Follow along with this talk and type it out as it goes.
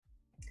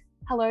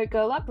Hello,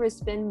 Girl Up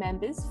Brisbane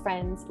members,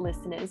 friends,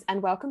 listeners,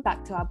 and welcome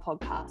back to our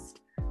podcast.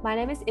 My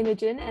name is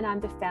Imogen and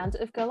I'm the founder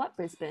of Girl Up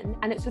Brisbane,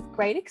 and it's with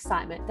great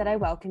excitement that I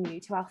welcome you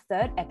to our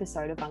third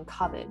episode of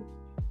Uncovered.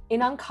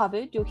 In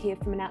Uncovered, you'll hear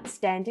from an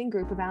outstanding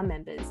group of our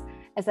members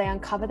as they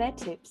uncover their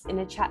tips in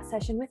a chat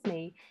session with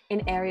me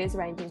in areas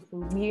ranging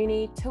from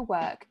uni to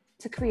work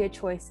to career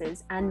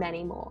choices and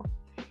many more.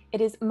 It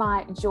is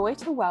my joy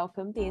to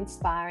welcome the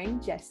inspiring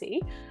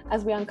Jessie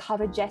as we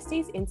uncover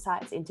Jessie's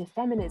insights into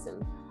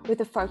feminism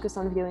with a focus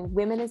on viewing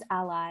women as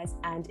allies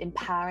and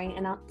empowering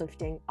and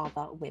uplifting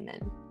other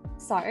women.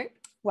 So,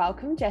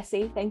 welcome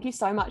Jessie. Thank you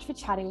so much for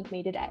chatting with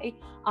me today.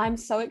 I'm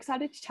so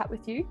excited to chat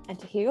with you and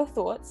to hear your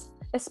thoughts,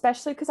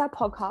 especially because our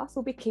podcast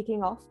will be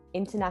kicking off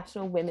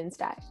International Women's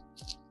Day.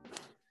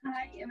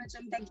 Hi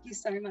Imogen, thank you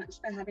so much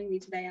for having me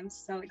today. I'm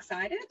so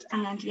excited.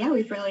 And yeah,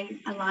 we've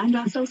really aligned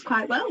ourselves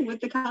quite well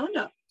with the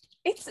calendar.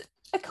 It's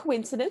a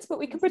coincidence, but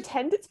we can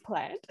pretend it's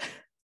planned.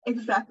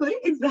 Exactly.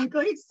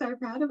 So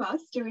proud of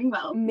us, doing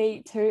well.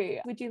 Me too.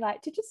 Would you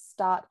like to just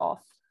start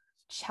off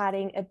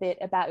chatting a bit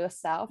about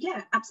yourself?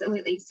 Yeah,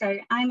 absolutely. So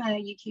I'm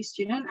a UQ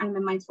student. I'm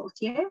in my fourth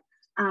year.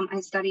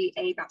 I study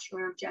a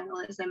Bachelor of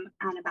Journalism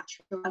and a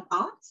Bachelor of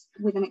Arts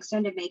with an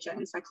extended major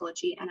in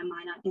psychology and a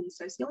minor in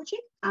sociology.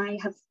 I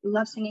have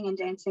loved singing and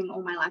dancing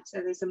all my life, so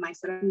those are my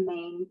sort of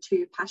main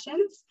two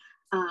passions.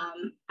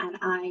 And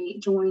I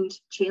joined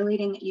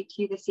cheerleading at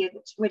UQ this year,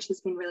 which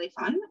has been really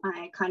fun.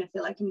 I kind of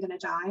feel like I'm going to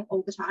die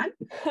all the time,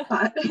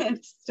 but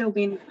it's still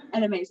been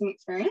an amazing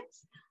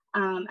experience.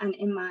 And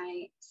in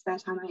my spare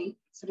time, I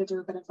sort of do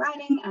a bit of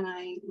writing and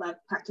I love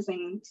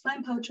practicing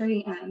slam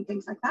poetry and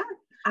things like that.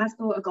 As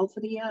for a goal for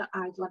the year,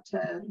 I'd love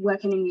to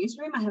work in a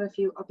newsroom. I have a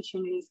few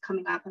opportunities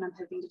coming up and I'm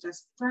hoping to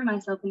just throw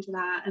myself into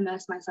that,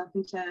 immerse myself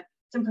into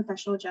some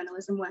professional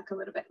journalism work a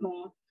little bit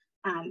more,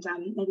 and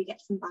maybe get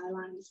some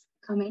bylines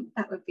coming.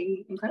 That would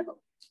be incredible.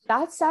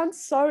 That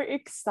sounds so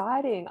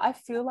exciting. I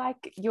feel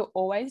like you're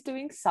always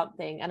doing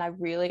something and I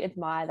really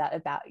admire that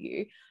about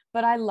you.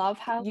 But I love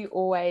how you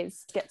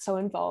always get so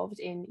involved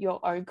in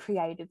your own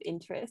creative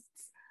interests.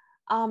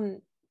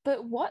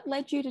 But what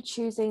led you to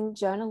choosing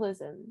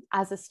journalism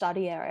as a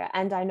study area?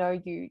 And I know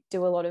you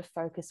do a lot of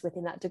focus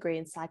within that degree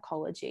in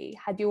psychology.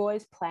 Had you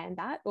always planned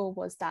that, or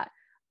was that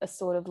a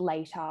sort of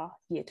later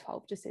year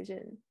 12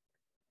 decision?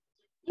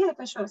 Yeah,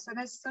 for sure. So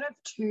there's sort of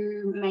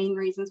two main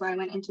reasons why I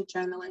went into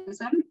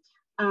journalism.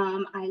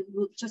 I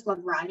just love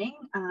writing,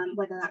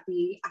 whether that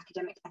be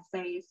academic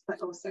essays,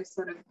 but also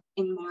sort of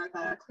in more of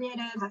a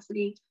creative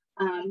capacity.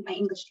 My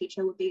English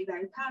teacher would be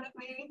very proud of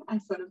me. I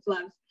sort of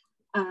love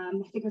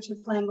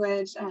figurative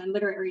language and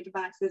literary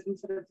devices and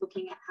sort of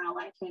looking at how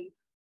I can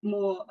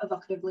more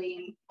evocatively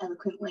and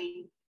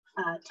eloquently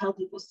tell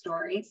people's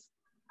stories.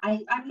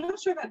 I'm not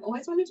sure if I've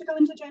always wanted to go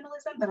into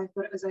journalism, but I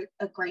thought it was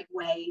a great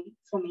way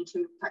for me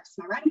to practice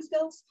my writing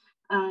skills.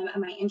 And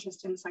my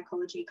interest in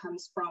psychology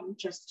comes from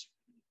just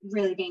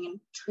really being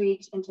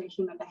intrigued into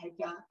human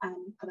behavior and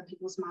other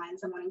people's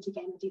minds and wanting to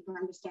gain a deeper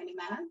understanding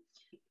there.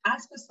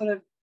 As for sort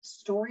of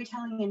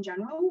storytelling in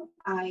general,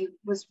 I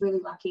was really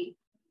lucky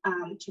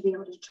to be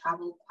able to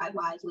travel quite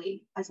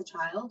widely as a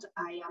child.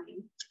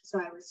 So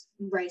I was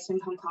raised in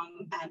Hong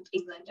Kong and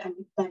England and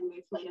then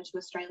moved later to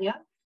Australia.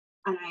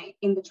 And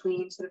in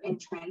between, sort of in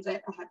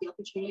transit, I had the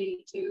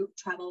opportunity to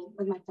travel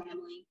with my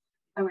family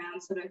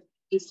around sort of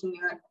Eastern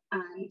Europe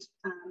and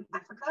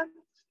Africa.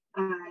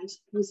 And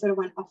we sort of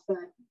went off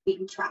the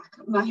beaten track.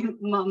 My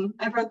mum,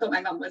 everyone thought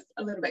my mum was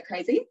a little bit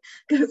crazy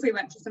because we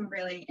went to some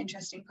really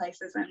interesting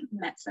places and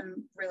met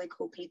some really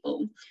cool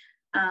people.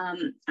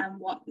 And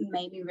what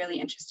made me really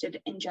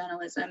interested in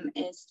journalism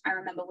is I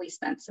remember we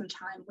spent some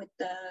time with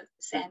the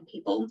San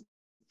people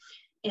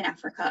in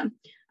Africa.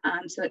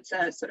 So it's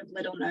a sort of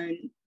little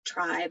known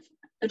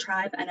a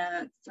tribe and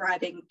a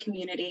thriving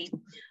community,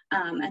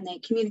 and they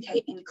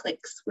communicate in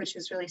cliques, which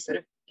is really sort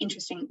of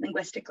interesting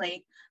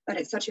linguistically, but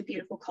it's such a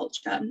beautiful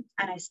culture. And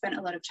I spent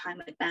a lot of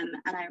time with them,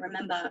 and I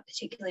remember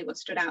particularly what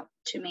stood out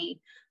to me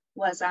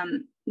was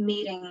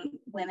meeting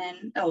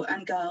women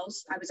and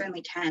girls, I was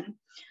only 10,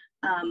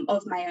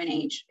 of my own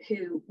age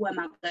who were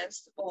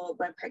mothers or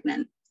were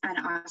pregnant, and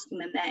asking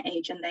them their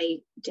age and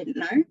they didn't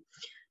know.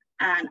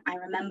 And I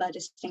remember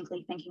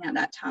distinctly thinking at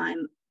that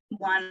time,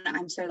 one,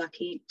 I'm so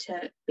lucky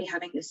to be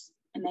having this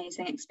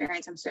amazing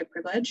experience. I'm so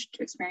privileged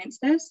to experience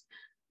this.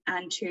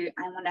 And two,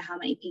 I wonder how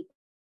many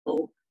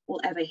people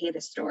will ever hear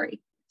this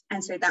story.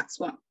 And so that's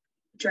what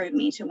drove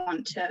me to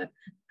want to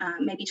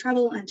maybe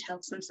travel and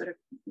tell some sort of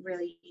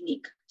really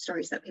unique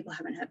stories that people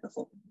haven't heard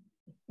before.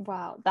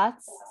 Wow,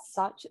 that's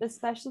such a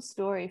special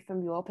story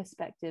from your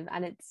perspective,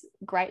 and it's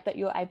great that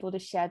you're able to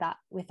share that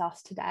with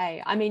us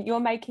today. I mean, you're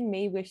making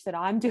me wish that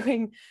I'm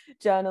doing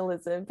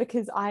journalism,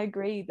 because I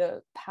agree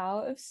the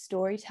power of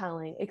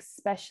storytelling,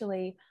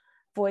 especially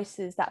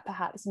voices that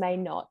perhaps may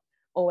not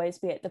always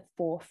be at the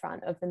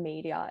forefront of the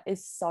media,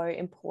 is so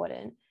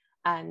important.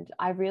 And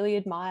I really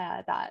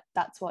admire that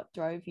that's what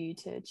drove you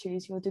to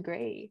choose your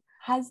degree.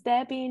 Has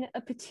there been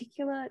a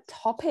particular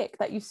topic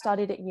that you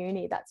studied at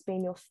uni that's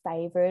been your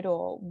favourite,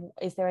 or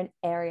is there an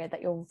area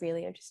that you're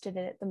really interested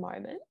in at the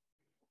moment?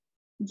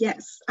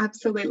 Yes,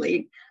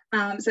 absolutely.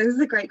 So this is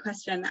a great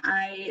question.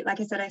 Like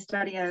I said, I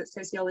study a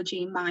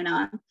sociology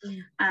minor,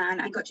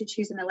 and I got to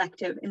choose an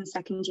elective in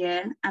second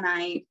year, and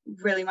I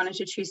really wanted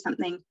to choose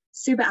something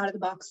super out of the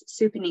box,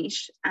 super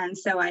niche. And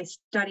so I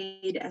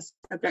studied a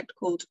subject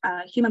called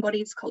Human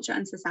Bodies, Culture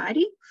and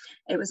Society.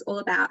 It was all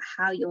about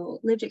how your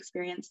lived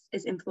experience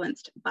is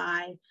influenced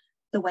by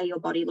the way your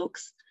body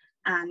looks,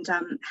 and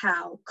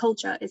how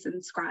culture is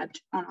inscribed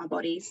on our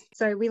bodies.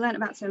 So we learned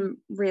about some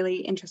really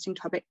interesting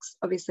topics,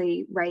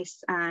 obviously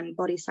race and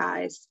body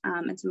size,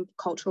 and some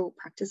cultural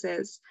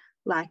practices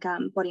like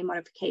body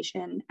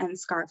modification and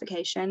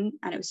scarification.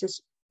 And it was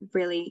just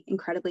really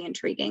incredibly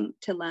intriguing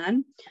to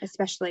learn,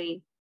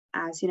 especially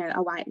as,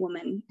 a white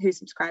woman who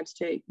subscribes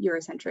to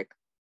Eurocentric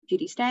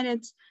beauty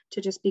standards, to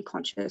just be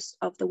conscious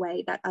of the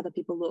way that other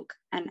people look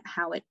and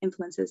how it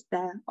influences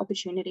their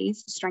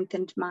opportunities.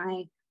 Strengthened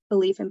my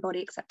belief in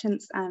body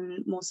acceptance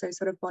and more so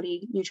sort of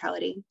body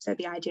neutrality. So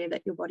the idea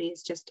that your body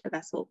is just a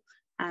vessel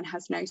and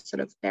has no sort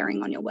of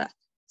bearing on your worth.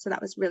 So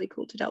that was really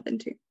cool to delve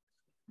into.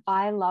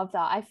 I love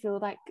that. I feel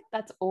like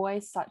that's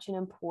always such an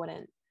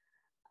important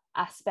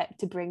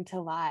aspect to bring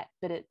to light,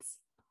 but it's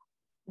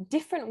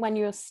different when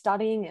you're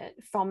studying it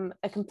from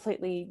a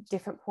completely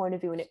different point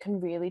of view, and it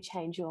can really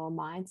change your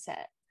mindset.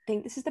 I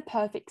think this is the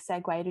perfect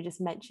segue to just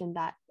mention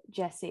that,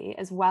 Jessie,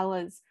 as well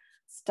as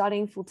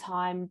studying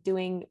full-time,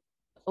 doing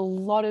a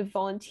lot of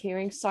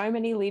volunteering, so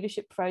many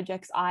leadership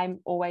projects. I'm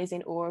always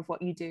in awe of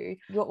what you do.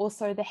 You're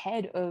also the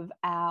head of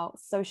our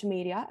social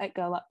media at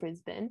Girl Up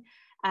Brisbane,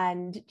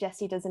 and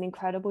Jessie does an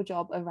incredible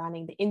job of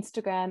running the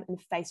Instagram and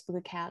Facebook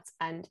accounts,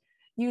 and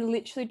you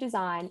literally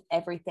design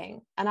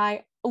everything. And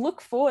I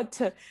look forward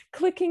to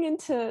clicking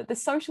into the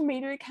social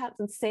media accounts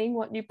and seeing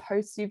what new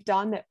posts you've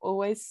done. They're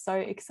always so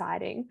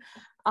exciting.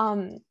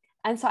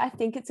 And so I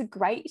think it's a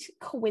great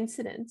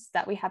coincidence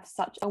that we have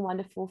such a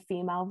wonderful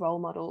female role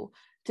model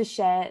to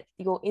share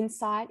your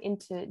insight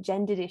into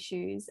gendered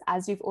issues,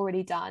 as you've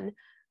already done,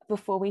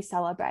 before we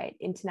celebrate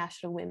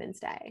International Women's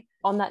Day.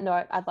 On that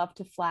note, I'd love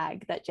to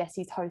flag that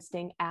Jessie's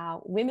hosting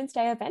our Women's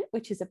Day event,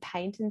 which is a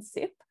paint and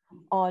sip,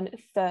 on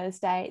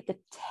Thursday the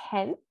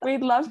 10th.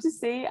 We'd love to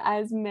see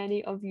as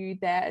many of you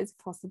there as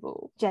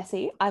possible.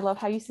 Jessie, I love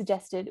how you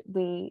suggested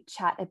we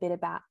chat a bit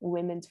about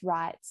women's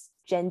rights,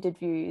 gendered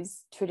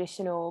views,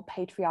 traditional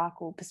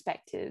patriarchal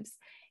perspectives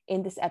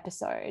in this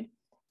episode.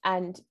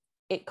 And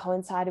it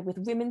coincided with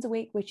Women's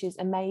Week, which is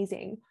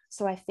amazing.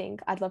 So I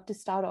think I'd love to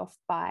start off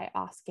by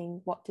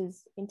asking, what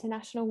does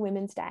International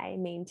Women's Day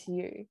mean to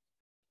you?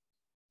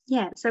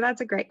 Yeah, so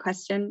that's a great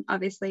question.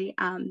 Obviously,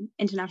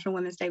 International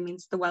Women's Day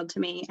means the world to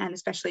me, and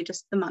especially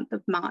just the month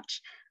of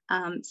March,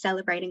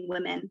 celebrating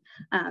women,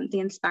 the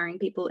inspiring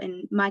people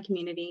in my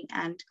community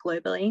and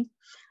globally.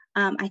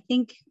 I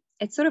think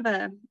it's sort of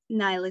a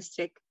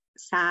nihilistic,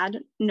 sad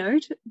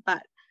note,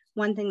 but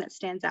one thing that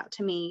stands out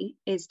to me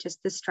is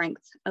just the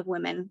strength of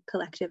women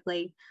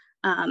collectively.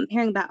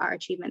 Hearing about our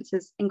achievements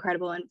is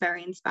incredible and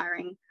very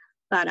inspiring,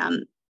 but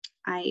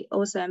I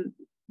also am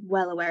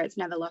well aware it's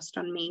never lost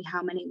on me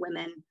how many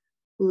women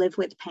live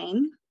with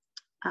pain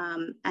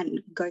and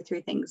go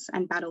through things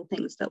and battle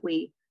things that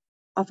we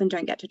often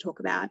don't get to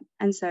talk about.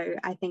 And so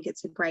I think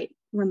it's a great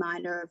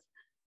reminder of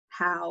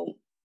how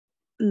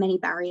many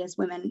barriers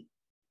women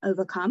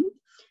overcome.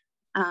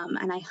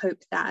 And I hope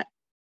that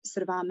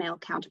sort of our male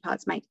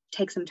counterparts might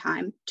take some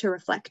time to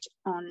reflect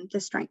on the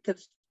strength of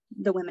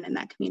the women in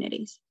their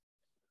communities.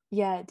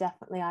 Yeah,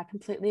 definitely. I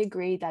completely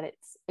agree that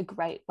it's a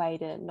great way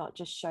to not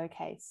just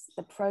showcase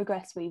the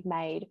progress we've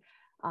made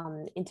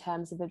in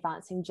terms of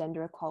advancing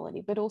gender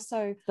equality, but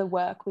also the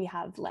work we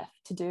have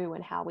left to do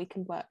and how we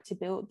can work to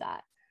build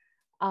that.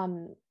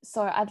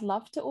 So I'd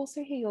love to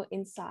also hear your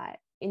insight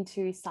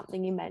into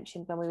something you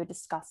mentioned when we were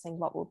discussing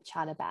what we'll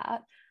chat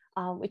about,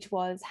 which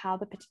was how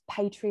the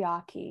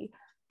patriarchy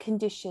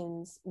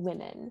conditions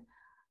women.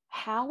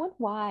 How and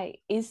why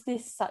is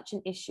this such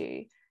an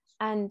issue?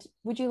 And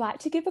would you like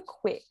to give a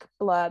quick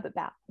blurb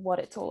about what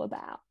it's all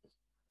about?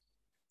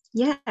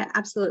 Yeah,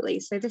 absolutely.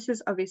 So this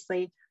is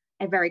obviously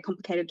a very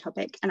complicated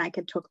topic, and I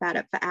could talk about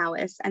it for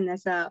hours. And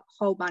there's a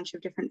whole bunch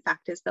of different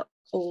factors that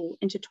all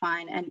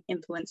intertwine and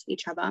influence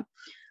each other.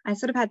 I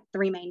sort of had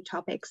three main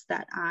topics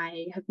that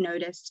I have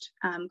noticed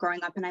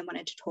growing up and I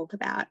wanted to talk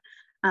about.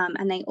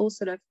 And they all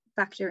sort of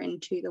factor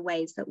into the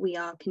ways that we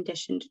are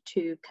conditioned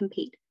to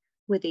compete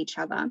with each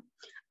other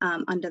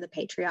under the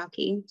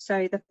patriarchy.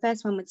 So the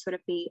first one would sort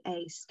of be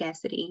a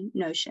scarcity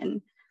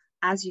notion.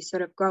 As you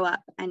sort of grow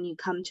up and you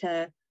come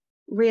to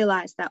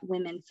realize that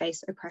women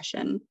face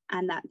oppression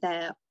and that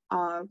there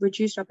are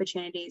reduced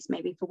opportunities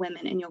maybe for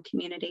women in your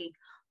community,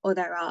 or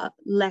there are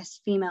less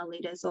female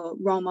leaders or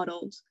role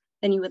models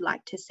than you would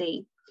like to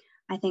see,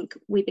 I think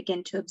we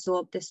begin to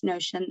absorb this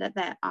notion that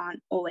there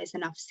aren't always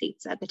enough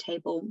seats at the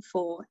table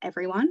for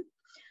everyone.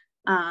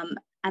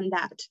 And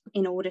that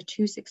in order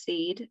to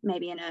succeed,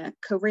 maybe in a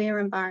career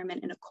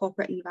environment, in a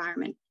corporate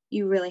environment,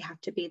 you really have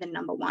to be the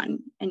number one,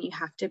 and you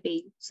have to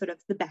be sort of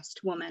the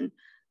best woman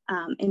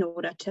in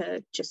order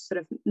to just sort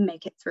of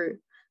make it through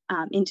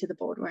into the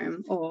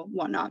boardroom or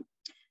whatnot.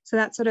 So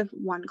that's sort of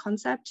one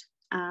concept.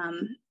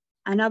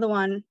 Another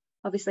one,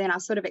 obviously, and I'll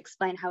sort of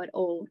explain how it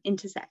all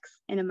intersects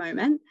in a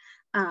moment,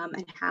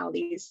 and how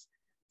these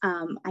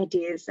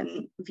ideas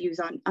and views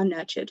are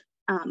nurtured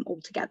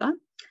all together.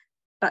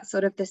 But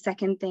sort of the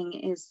second thing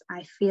is,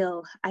 I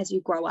feel as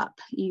you grow up,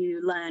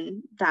 you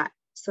learn that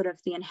sort of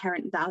the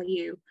inherent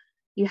value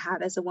you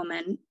have as a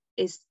woman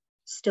is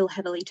still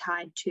heavily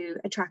tied to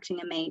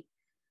attracting a mate,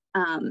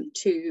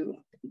 to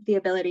the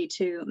ability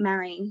to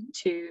marry,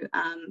 to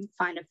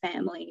find a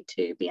family,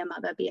 to be a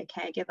mother, be a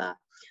caregiver.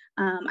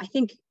 I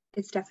think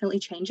it's definitely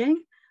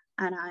changing,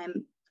 and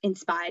I'm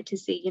inspired to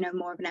see,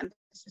 more of an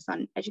emphasis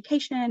on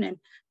education and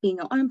being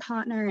your own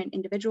partner and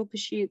individual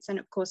pursuits, and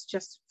of course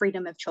just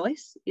freedom of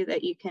choice,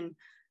 that you can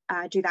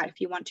do that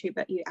if you want to,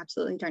 but you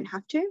absolutely don't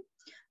have to.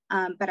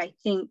 But I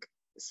think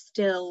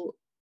still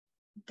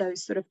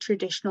those sort of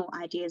traditional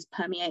ideas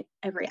permeate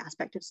every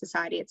aspect of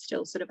society. It's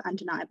still sort of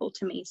undeniable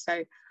to me. So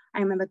I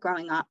remember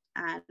growing up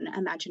and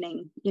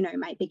imagining,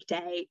 my big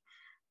day,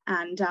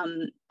 and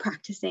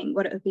practicing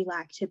what it would be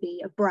like to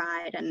be a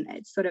bride, and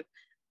it's sort of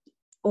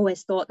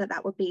always thought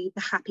that would be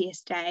the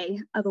happiest day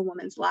of a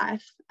woman's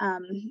life.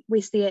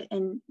 We see it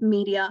in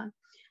media,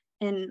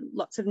 in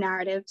lots of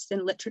narratives,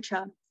 in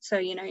literature. So,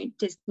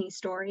 Disney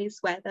stories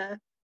where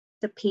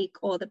the peak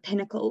or the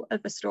pinnacle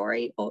of a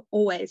story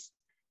always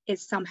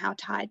is somehow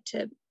tied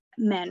to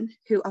men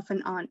who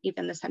often aren't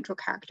even the central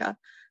character.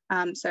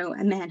 So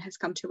a man has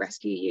come to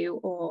rescue you,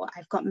 or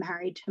I've got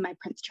married to my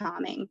Prince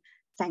Charming,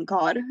 thank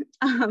God,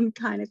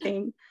 kind of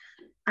thing.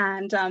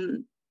 And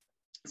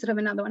sort of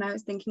another one I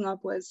was thinking of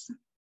was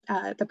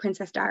The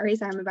Princess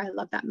Diaries. I remember I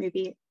loved that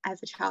movie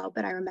as a child,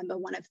 but I remember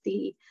one of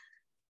the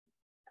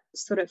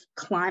sort of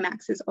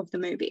climaxes of the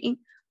movie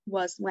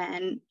was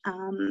when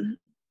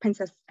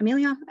Princess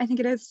Amelia, I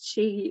think it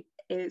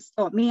is,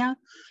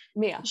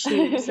 Mia,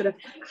 she sort of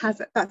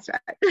has that's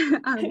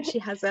right. She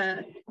has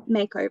a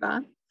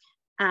makeover,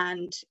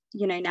 and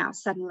now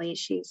suddenly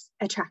she's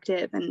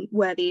attractive and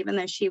worthy, even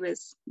though she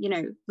was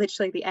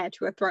literally the heir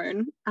to a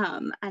throne,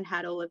 and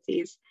had all of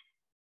these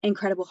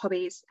incredible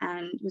hobbies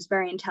and was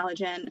very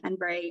intelligent and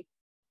very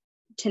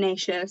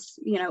tenacious,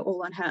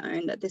 all on her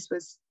own. That this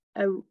was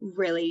a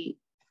really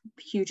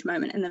huge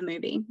moment in the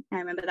movie. I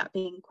remember that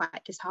being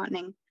quite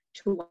disheartening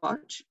to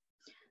watch.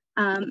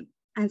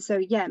 And so,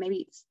 yeah,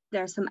 maybe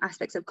there are some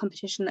aspects of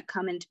competition that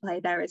come into play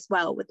there as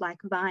well, with like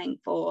vying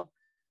for,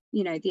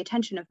 the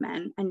attention of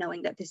men, and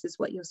knowing that this is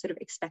what you're sort of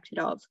expected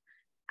of.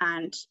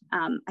 And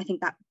I think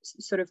that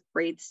sort of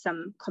breeds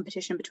some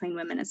competition between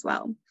women as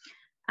well.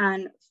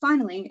 And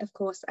finally, of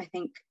course, I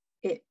think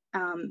it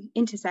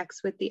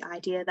intersects with the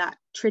idea that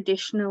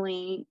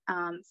traditionally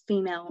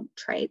female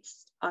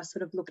traits are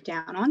sort of looked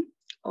down on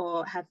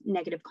or have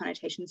negative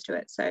connotations to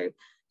it. So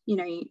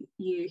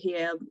you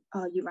hear,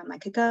 oh, you run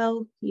like a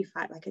girl, you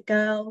fight like a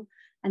girl,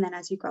 and then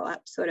as you grow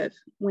up, sort of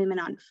women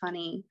aren't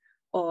funny,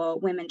 or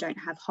women don't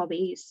have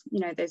hobbies.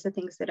 Those are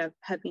things that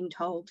have been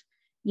told,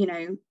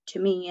 to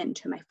me and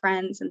to my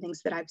friends, and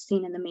things that I've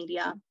seen in the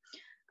media.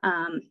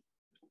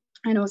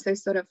 And also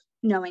sort of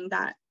knowing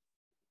that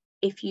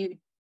if you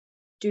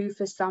do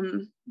for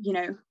some,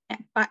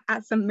 but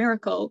at some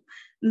miracle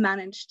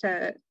manage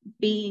to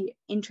be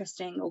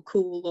interesting or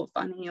cool or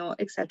funny or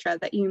etc.,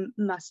 that you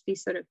must be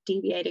sort of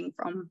deviating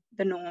from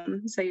the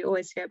norm. So you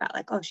always hear about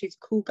like, oh, she's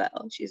a cool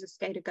girl, she's a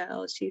skater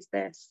girl, she's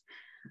this.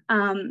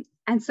 And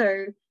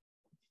so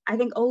I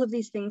think all of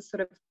these things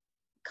sort of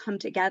come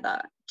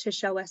together to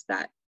show us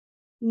that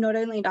not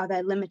only are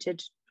there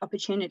limited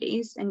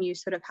opportunities and you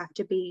sort of have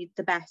to be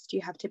the best,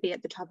 you have to be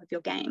at the top of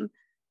your game,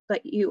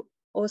 but you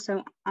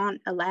also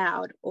aren't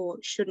allowed or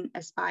shouldn't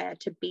aspire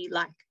to be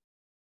like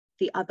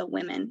the other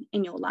women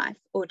in your life,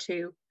 or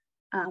to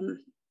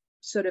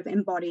sort of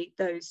embody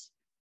those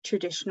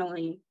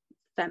traditionally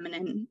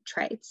feminine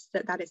traits.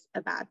 That is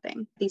a bad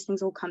thing. These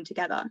things all come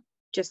together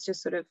just to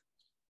sort of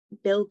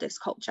build this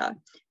culture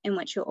in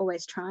which you're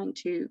always trying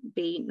to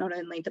be not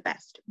only the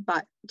best,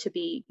 but to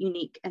be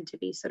unique and to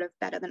be sort of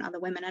better than other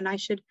women. And I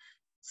should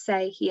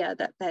say here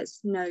that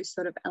there's no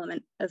sort of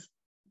element of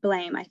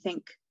blame. I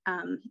think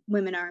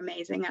women are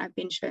amazing. I've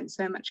been shown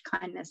so much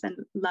kindness and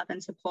love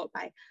and support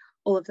by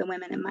all of the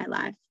women in my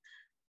life.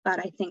 But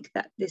I think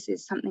that this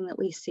is something that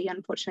we see,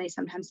 unfortunately,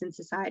 sometimes in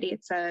society.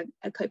 It's a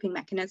coping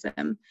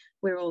mechanism.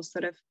 We're all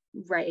sort of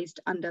raised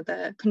under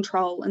the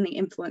control and the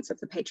influence of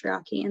the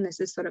patriarchy, and this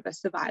is sort of a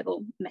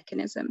survival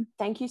mechanism.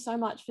 Thank you so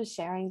much for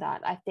sharing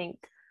that.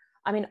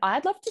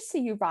 I'd love to see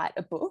you write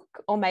a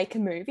book or make a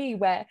movie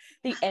where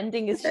the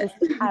ending is just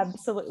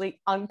absolutely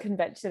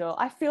unconventional.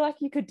 I feel like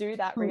you could do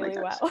that really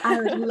well. I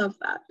would love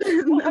that.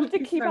 We'll have to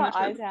keep our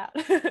eyes out.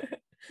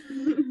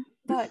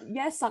 But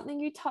yes, something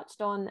you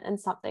touched on, and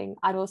something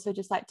I'd also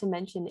just like to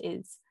mention,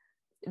 is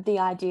the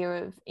idea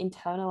of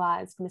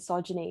internalized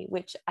misogyny,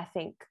 which I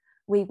think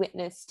we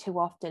witness too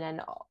often,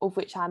 and of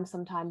which I'm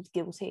sometimes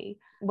guilty,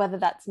 whether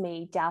that's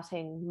me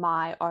doubting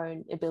my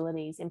own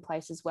abilities in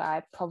places where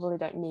I probably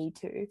don't need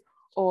to,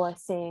 or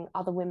seeing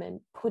other women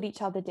put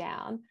each other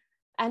down.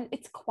 And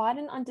it's quite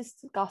an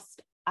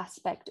undiscussed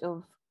aspect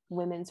of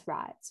women's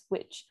rights,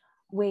 which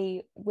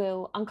we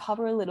will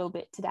uncover a little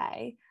bit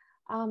today.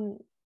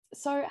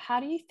 So how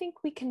do you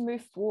think we can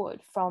move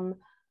forward from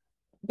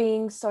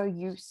being so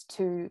used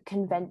to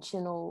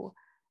conventional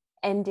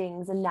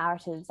endings and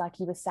narratives, like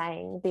you were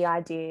saying, the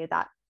idea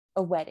that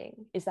a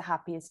wedding is the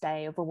happiest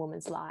day of a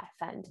woman's life,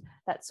 and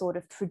that sort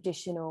of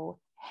traditional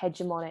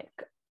hegemonic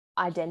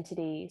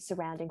identity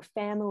surrounding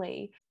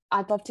family?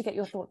 I'd love to get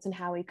your thoughts on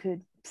how we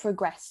could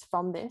progress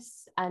from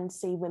this and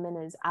see women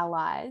as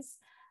allies,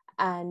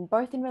 and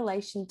both in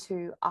relation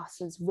to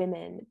us as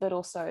women, but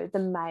also the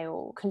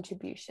male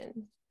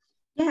contribution.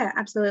 Yeah,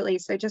 absolutely.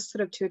 So just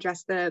sort of to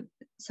address the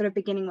sort of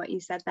beginning what you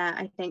said there,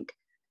 I think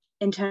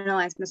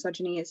internalized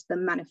misogyny is the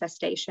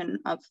manifestation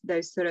of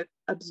those sort of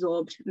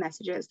absorbed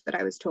messages that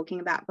I was talking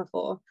about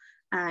before.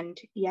 And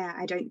yeah,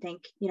 I don't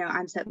think,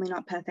 I'm certainly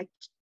not perfect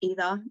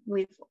either.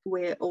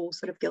 We're all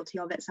sort of guilty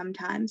of it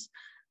sometimes,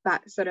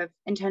 but sort of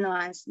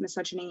internalized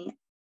misogyny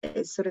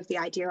is sort of the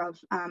idea of,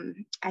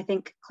 I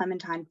think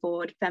Clementine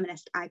Ford,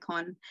 feminist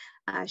icon,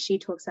 she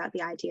talks about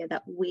the idea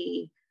that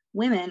we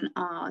women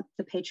are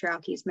the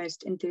patriarchy's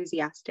most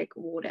enthusiastic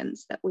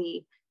wardens, that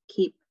we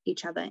keep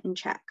each other in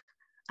check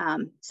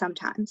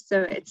sometimes.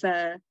 So it's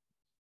I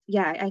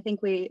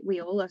think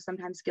we all are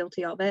sometimes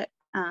guilty of it.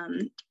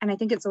 And I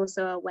think it's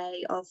also a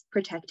way of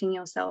protecting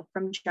yourself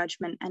from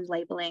judgment and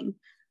labeling.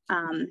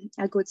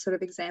 A good sort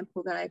of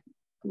example that I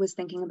was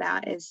thinking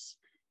about is,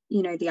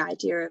 the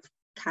idea of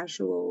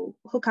casual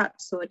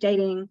hookups or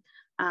dating,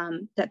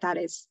 that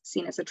is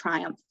seen as a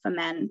triumph for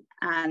men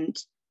and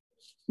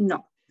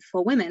not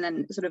for women,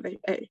 and sort of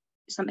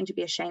something to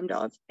be ashamed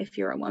of if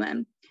you're a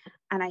woman.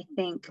 And I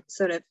think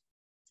sort of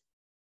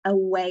a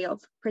way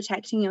of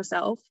protecting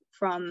yourself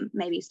from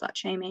maybe slut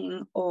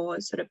shaming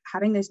or sort of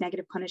having those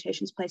negative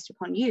connotations placed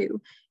upon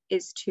you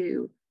is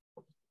to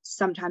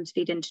sometimes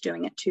feed into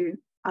doing it to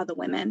other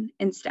women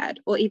instead,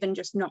 or even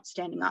just not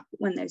standing up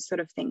when those sort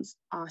of things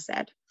are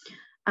said.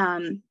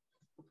 And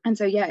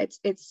so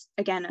it's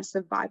again a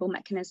survival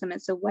mechanism.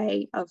 It's a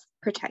way of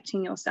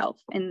protecting yourself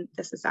in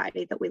the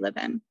society that we live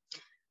in.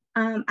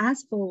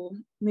 As for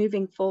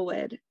moving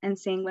forward and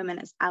seeing women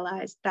as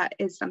allies, that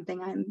is something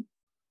I'm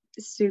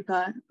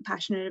super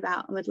passionate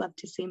about and would love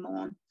to see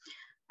more.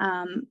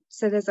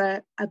 So there's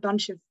a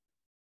bunch of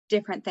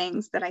different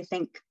things that I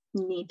think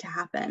need to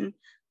happen.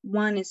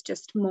 One is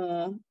just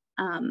more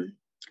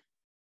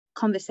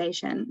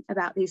conversation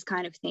about these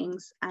kind of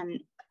things and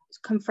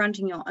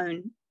confronting your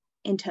own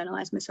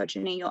internalized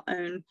misogyny, your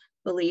own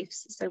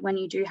beliefs. So when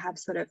you do have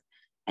sort of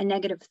a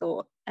negative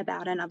thought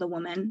about another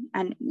woman,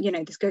 and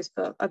this goes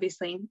for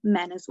obviously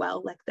men as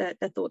well, like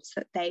the thoughts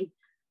that they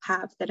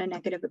have that are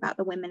negative about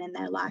the women in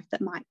their life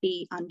that might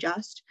be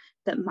unjust,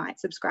 that might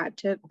subscribe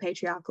to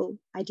patriarchal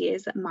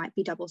ideas, that might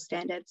be double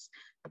standards,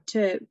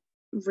 to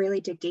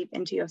really dig deep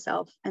into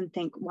yourself and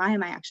think, why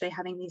am I actually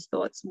having these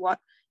thoughts? What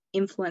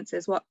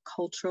influences, what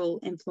cultural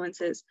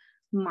influences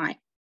might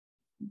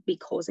be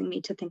causing me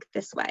to think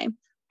this way?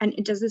 And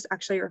does this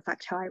actually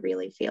reflect how I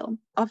really feel?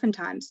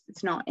 Oftentimes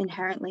it's not.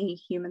 Inherently,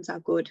 humans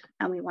are good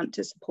and we want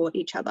to support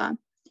each other.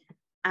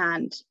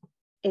 And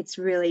it's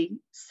really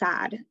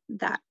sad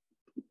that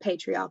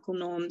patriarchal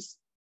norms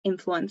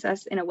influence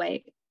us in a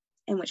way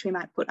in which we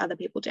might put other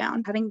people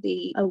down. Having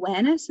the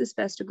awareness is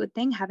first a good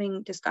thing.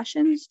 Having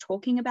discussions,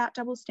 talking about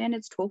double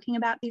standards, talking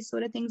about these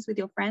sort of things with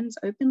your friends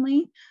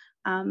openly,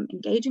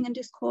 engaging in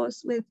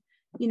discourse with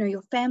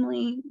your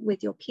family,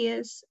 with your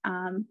peers,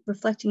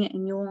 reflecting it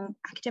in your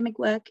academic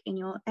work, in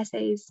your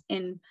essays,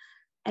 in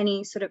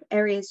any sort of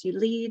areas you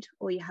lead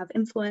or you have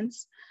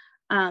influence.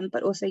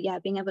 But also,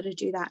 being able to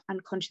do that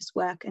unconscious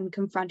work and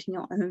confronting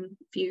your own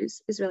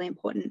views is really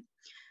important.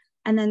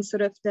 And then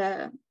sort of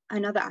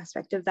another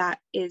aspect of that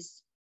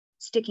is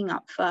sticking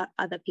up for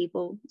other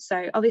people.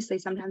 So obviously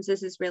sometimes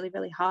this is really,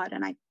 really hard,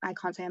 and I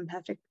can't say I'm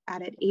perfect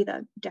at it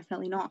either,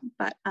 definitely not.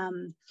 But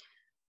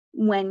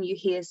when you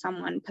hear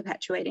someone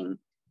perpetuating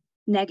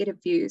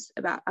negative views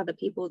about other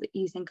people that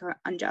you think are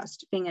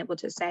unjust, being able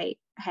to say,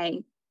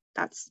 hey,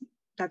 that's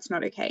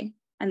not okay.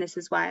 And this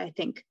is why I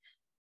think,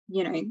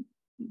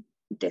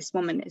 this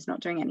woman is not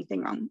doing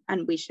anything wrong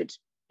and we should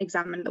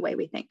examine the way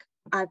we think.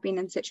 I've been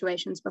in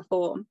situations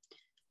before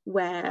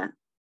where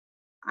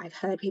I've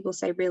heard people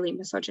say really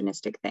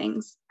misogynistic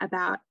things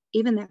about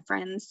even their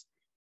friends,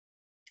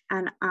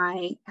 and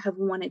I have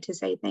wanted to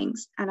say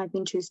things and I've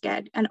been too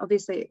scared. And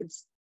obviously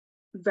it's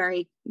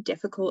very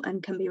difficult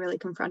and can be really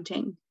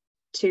confronting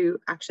to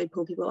actually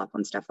pull people up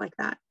on stuff like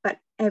that. But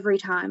every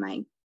time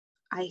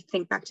I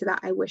think back to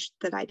that, I wish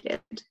that I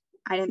did.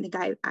 I don't think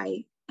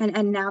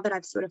and now that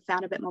I've sort of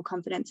found a bit more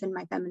confidence in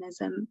my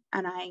feminism,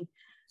 and I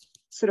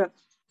sort of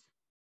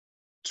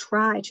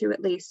try to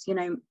at least,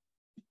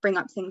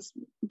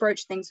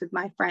 broach things with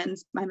my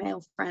friends, my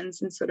male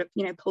friends, and sort of,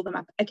 pull them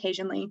up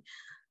occasionally.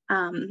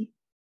 I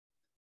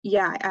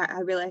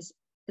realize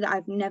that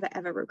I've never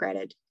ever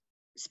regretted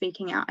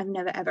speaking out. I've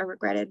never ever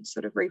regretted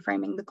sort of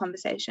reframing the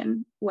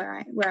conversation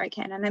where I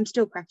can, and I'm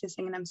still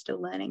practicing and I'm still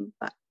learning.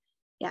 But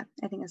yeah,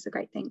 I think that's a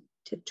great thing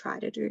to try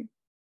to do.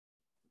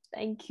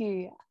 Thank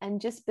you.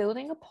 And just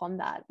building upon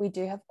that, we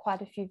do have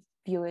quite a few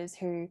viewers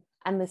who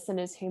and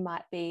listeners who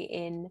might be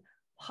in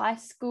high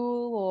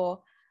school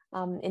or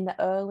in the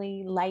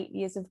late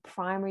years of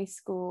primary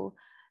school,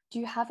 do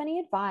you have any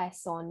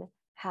advice on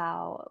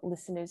how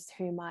listeners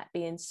who might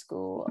be in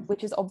school,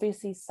 which is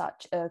obviously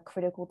such a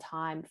critical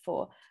time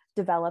for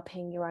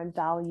developing your own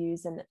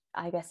values and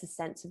I guess a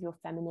sense of your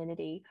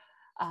femininity,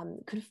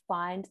 could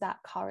find that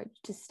courage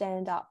to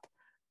stand up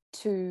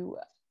to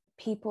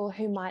people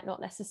who might not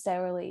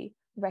necessarily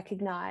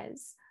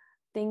recognize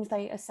things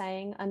they are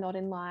saying are not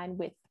in line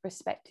with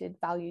respected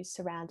values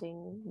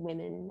surrounding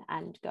women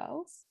and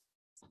girls?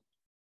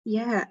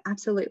 Yeah,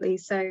 absolutely.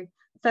 So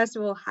first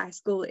of all, high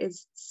school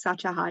is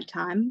such a hard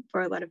time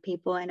for a lot of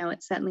people. I know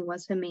it certainly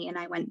was for me, and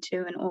I went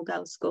to an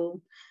all-girls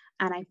school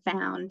and I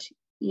found,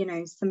 you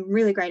know, some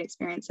really great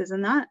experiences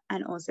in that,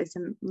 and also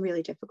some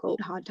really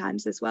difficult, hard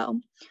times as well.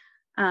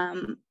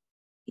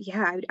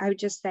 I would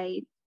just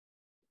say,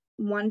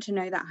 one, to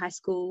know that high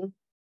school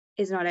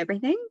is not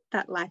everything,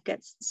 that life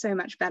gets so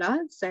much better.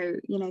 So,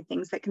 you know,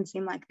 things that can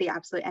seem like the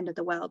absolute end of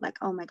the world, like,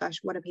 oh my gosh,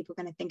 what are people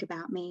going to think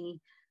about me?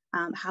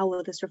 How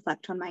will this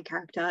reflect on my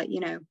character? You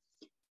know,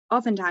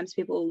 oftentimes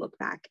people will look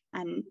back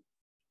and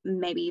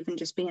maybe even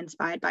just be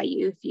inspired by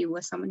you if you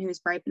were someone who was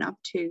brave enough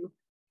to,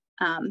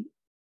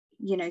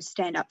 you know,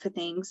 stand up for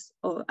things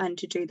and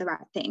to do the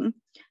right thing.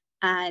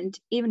 And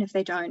even if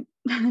they don't,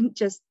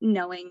 just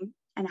knowing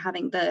and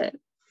having the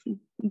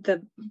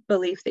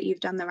belief that you've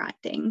done the right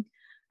thing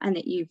and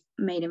that you've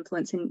made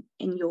influence in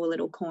your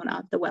little corner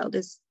of the world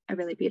is a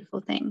really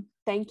beautiful thing.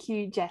 Thank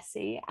you,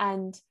 Jessie.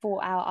 And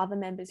for our other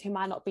members who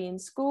might not be in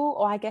school,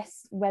 or I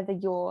guess whether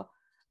you're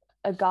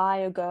a guy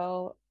or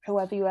girl,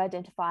 whoever you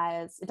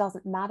identify as, it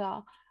doesn't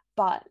matter,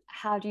 but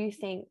how do you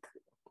think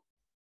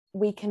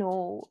we can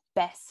all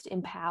best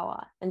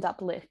empower and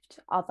uplift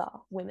other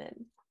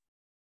women?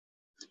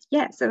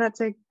 Yeah, so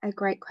that's a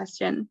great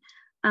question.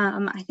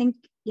 I think,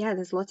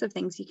 there's lots of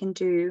things you can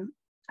do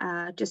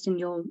just in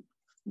your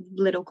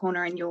little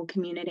corner in your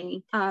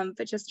community,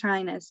 but just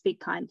trying to speak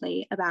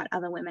kindly about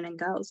other women and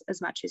girls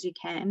as much as you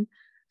can.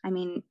 I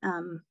mean,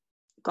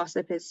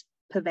 gossip is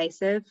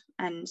pervasive,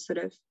 and sort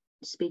of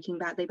speaking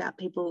badly about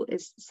people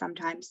is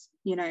sometimes,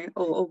 you know,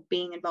 or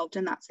being involved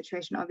in that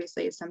situation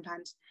obviously is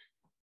sometimes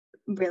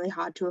really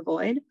hard to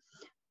avoid,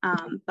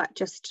 but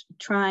just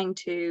trying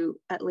to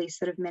at least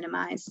sort of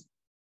minimize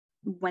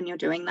when you're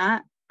doing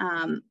that,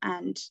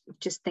 and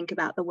just think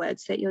about the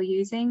words that you're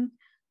using,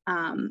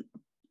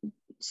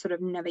 sort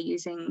of never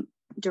using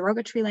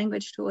derogatory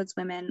language towards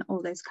women,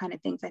 all those kind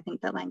of things. I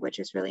think that language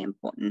is really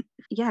important.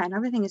 Yeah,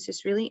 another thing is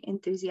just really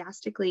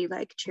enthusiastically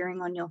like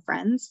cheering on your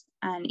friends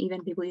and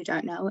even people you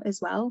don't know as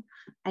well.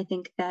 I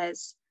think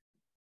there's,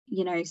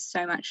 you know,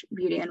 so much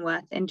beauty and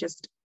worth in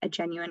just a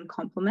genuine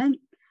compliment,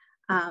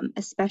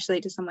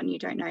 especially to someone you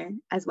don't know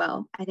as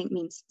well, I think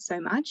means so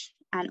much.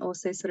 And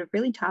also sort of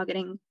really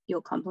targeting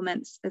your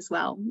compliments as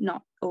well,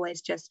 not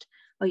always just,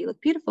 oh, you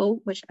look beautiful,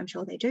 which I'm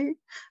sure they do,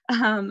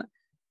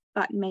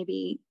 but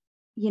maybe,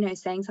 you know,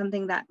 saying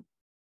something that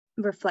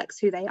reflects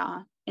who they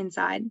are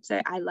inside.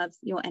 So I love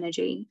your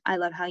energy. I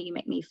love how you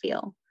make me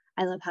feel.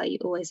 I love how you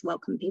always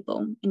welcome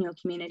people in your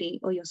community,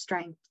 or your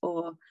strength,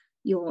 or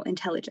your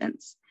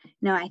intelligence.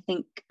 No, I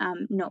think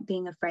not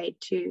being afraid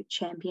to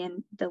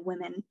champion the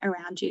women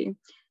around you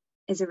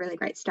is a really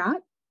great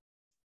start.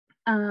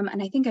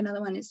 And I think another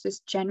one is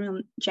just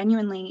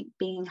genuinely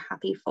being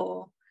happy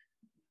for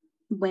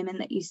women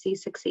that you see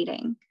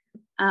succeeding,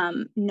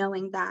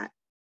 knowing that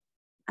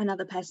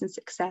another person's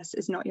success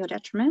is not your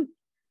detriment,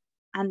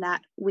 and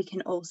that we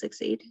can all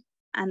succeed,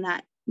 and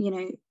that, you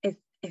know,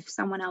 if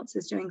someone else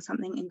is doing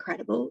something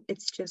incredible,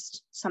 it's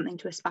just something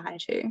to aspire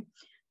to,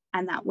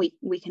 and that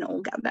we can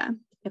all get there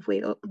if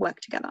we work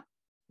together.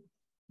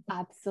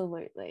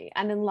 Absolutely.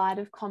 And in light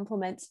of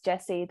compliments,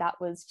 Jessie,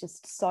 that was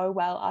just so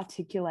well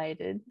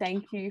articulated.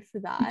 Thank you for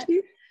that. Thank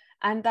you.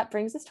 And that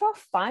brings us to our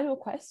final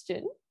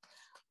question,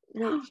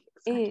 which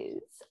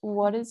is,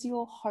 what is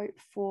your hope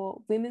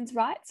for women's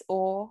rights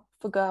or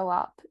for Girl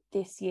Up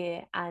this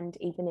year and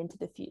even into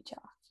the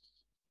future?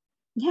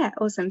 Yeah,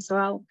 awesome. So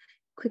I'll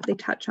quickly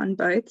touch on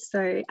both.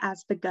 So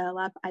as for Girl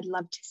Up, I'd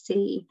love to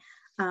see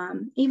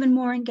even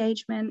more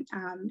engagement.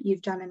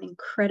 You've done an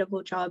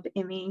incredible job,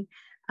 Imi,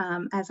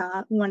 as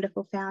our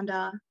wonderful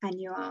founder,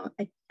 and you are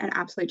an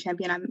absolute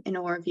champion. I'm in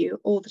awe of you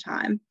all the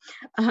time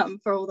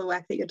for all the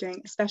work that you're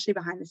doing, especially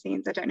behind the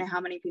scenes. I don't know how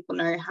many people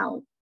know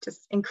how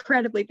just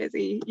incredibly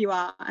busy you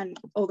are and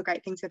all the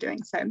great things you're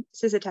doing. So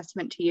this is a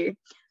testament to you,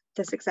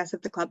 the success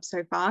of the club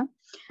so far.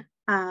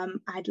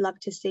 I'd love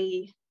to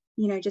see,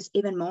 you know, just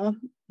even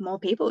more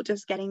people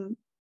just getting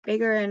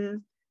bigger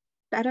and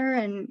better,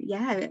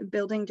 and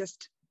building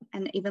just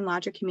an even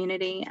larger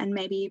community, and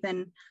maybe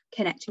even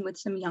connecting with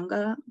some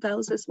younger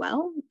girls as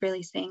well,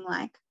 really seeing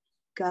like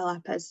Girl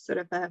Up as sort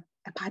of a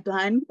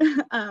pipeline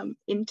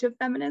into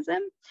feminism,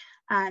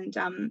 and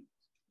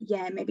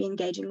maybe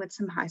engaging with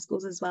some high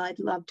schools as well. I'd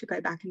love to go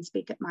back and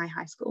speak at my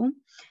high school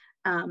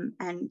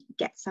and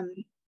get some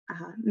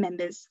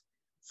members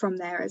from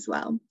there as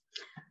well.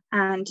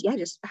 and yeah,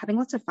 just having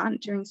lots of fun,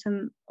 doing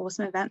some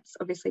awesome events.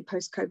 Obviously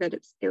post-COVID,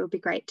 it would be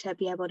great to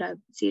be able to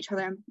see each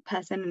other in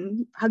person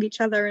and hug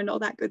each other and all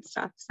that good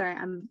stuff. So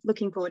I'm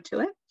looking forward to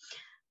it.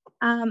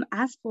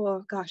 As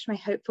for, gosh, my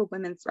hope for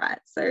women's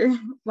rights. So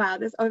wow,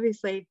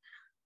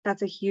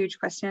 that's a huge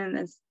question.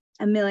 There's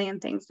a million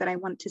things that I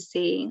want to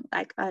see,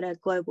 like at a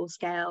global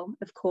scale.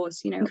 Of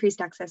course, increased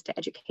access to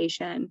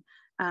education,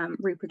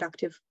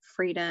 reproductive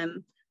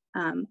freedom,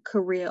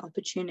 career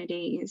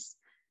opportunities,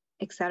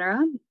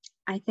 etc.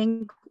 I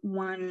think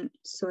one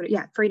sort of,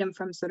 freedom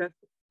from sort of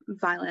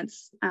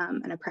violence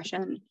and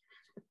oppression.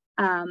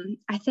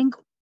 I think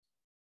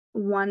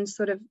one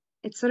sort of,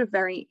 it's sort of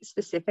very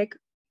specific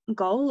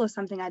goal or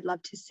something I'd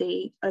love to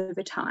see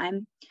over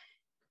time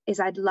is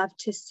I'd love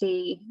to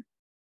see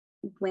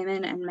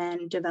women and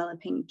men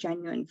developing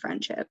genuine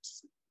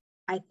friendships.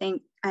 I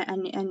think,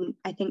 and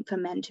I think for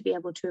men to be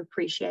able to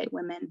appreciate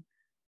women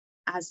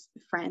as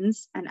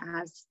friends and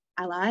as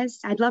allies,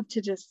 I'd love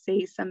to just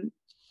see some,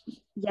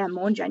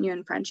 more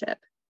genuine friendship.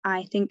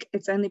 I think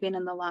it's only been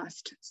in the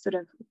last sort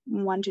of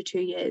 1 to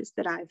 2 years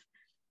that I've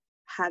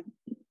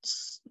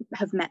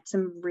have met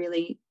some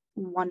really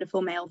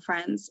wonderful male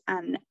friends,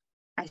 and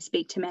I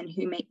speak to men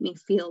who make me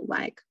feel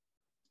like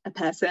a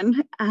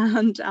person,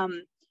 and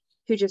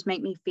who just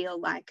make me feel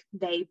like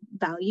they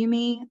value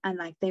me and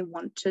like they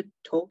want to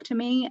talk to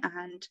me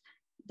and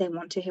they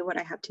want to hear what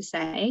I have to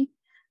say.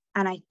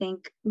 And I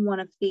think one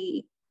of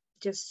the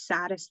just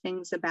saddest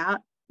things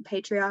about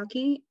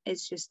patriarchy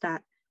is just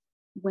that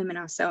women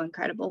are so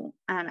incredible.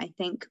 And I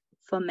think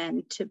for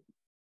men to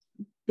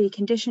be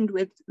conditioned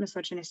with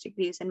misogynistic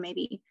views and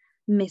maybe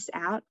miss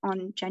out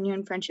on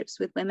genuine friendships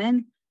with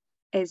women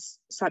is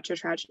such a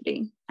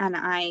tragedy. And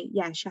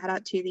shout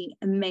out to the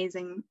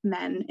amazing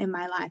men in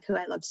my life who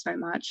I love so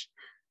much.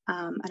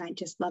 And I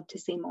just love to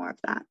see more of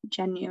that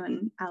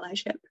genuine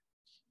allyship.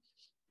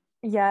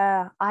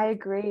 Yeah, I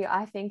agree.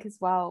 I think as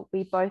well,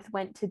 we both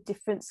went to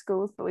different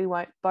schools, but we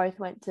both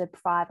went to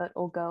private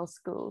or girls'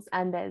 schools.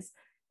 And there's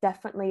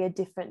definitely a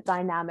different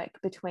dynamic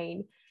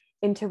between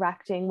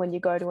interacting when you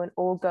go to an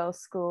all-girls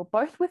school,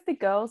 both with the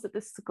girls at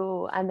the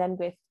school and then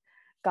with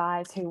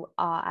guys who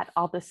are at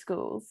other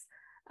schools.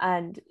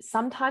 And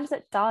sometimes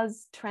it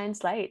does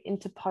translate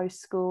into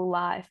post-school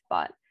life,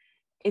 but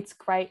it's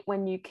great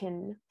when you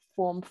can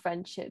form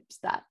friendships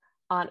that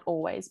aren't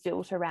always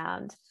built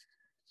around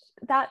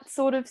that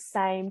sort of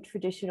same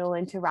traditional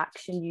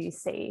interaction you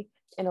see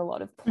in a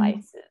lot of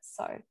places.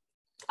 So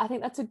I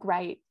think that's a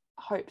great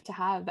hope to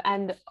have.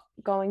 And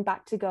going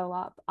back to Girl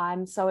Up,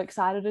 I'm so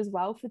excited as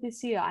well for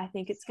this year. I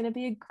think it's going to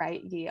be a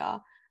great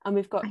year. And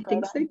we've got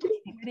great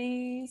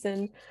activities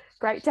and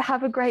great to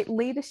have a great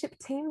leadership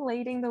team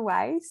leading the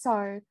way.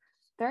 So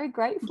very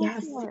grateful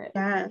for it.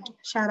 Yeah.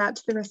 Shout out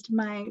to the rest of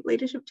my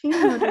leadership team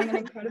who are doing an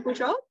incredible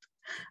job.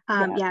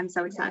 I'm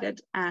so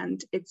excited.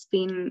 And it's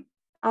been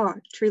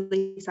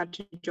truly such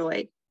a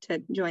joy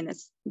to join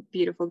this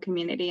beautiful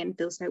community and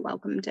feel so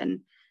welcomed.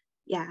 And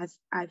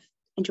I've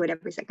enjoyed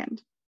every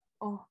second.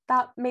 Oh,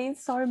 that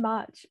means so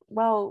much.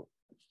 Well,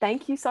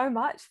 thank you so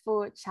much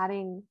for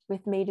chatting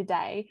with me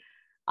today.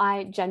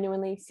 I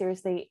genuinely,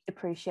 seriously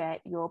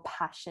appreciate your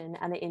passion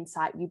and the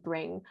insight you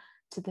bring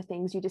to the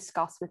things you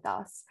discuss with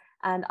us.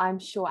 And I'm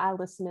sure our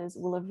listeners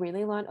will have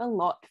really learned a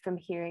lot from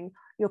hearing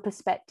your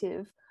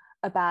perspective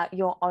about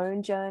your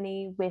own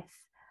journey with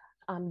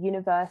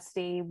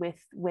university, with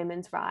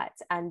women's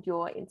rights, and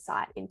your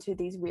insight into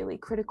these really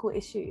critical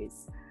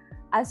issues.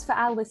 As for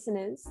our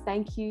listeners,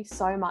 thank you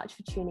so much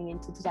for tuning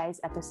into today's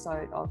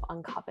episode of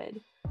Uncovered.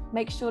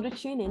 Make sure to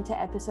tune in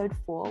to episode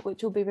 4,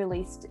 which will be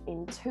released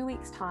in 2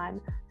 weeks' time,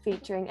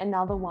 featuring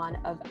another one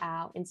of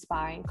our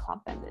inspiring club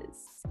members.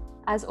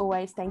 As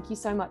always, thank you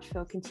so much for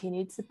your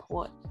continued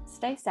support.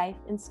 Stay safe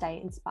and stay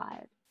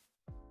inspired.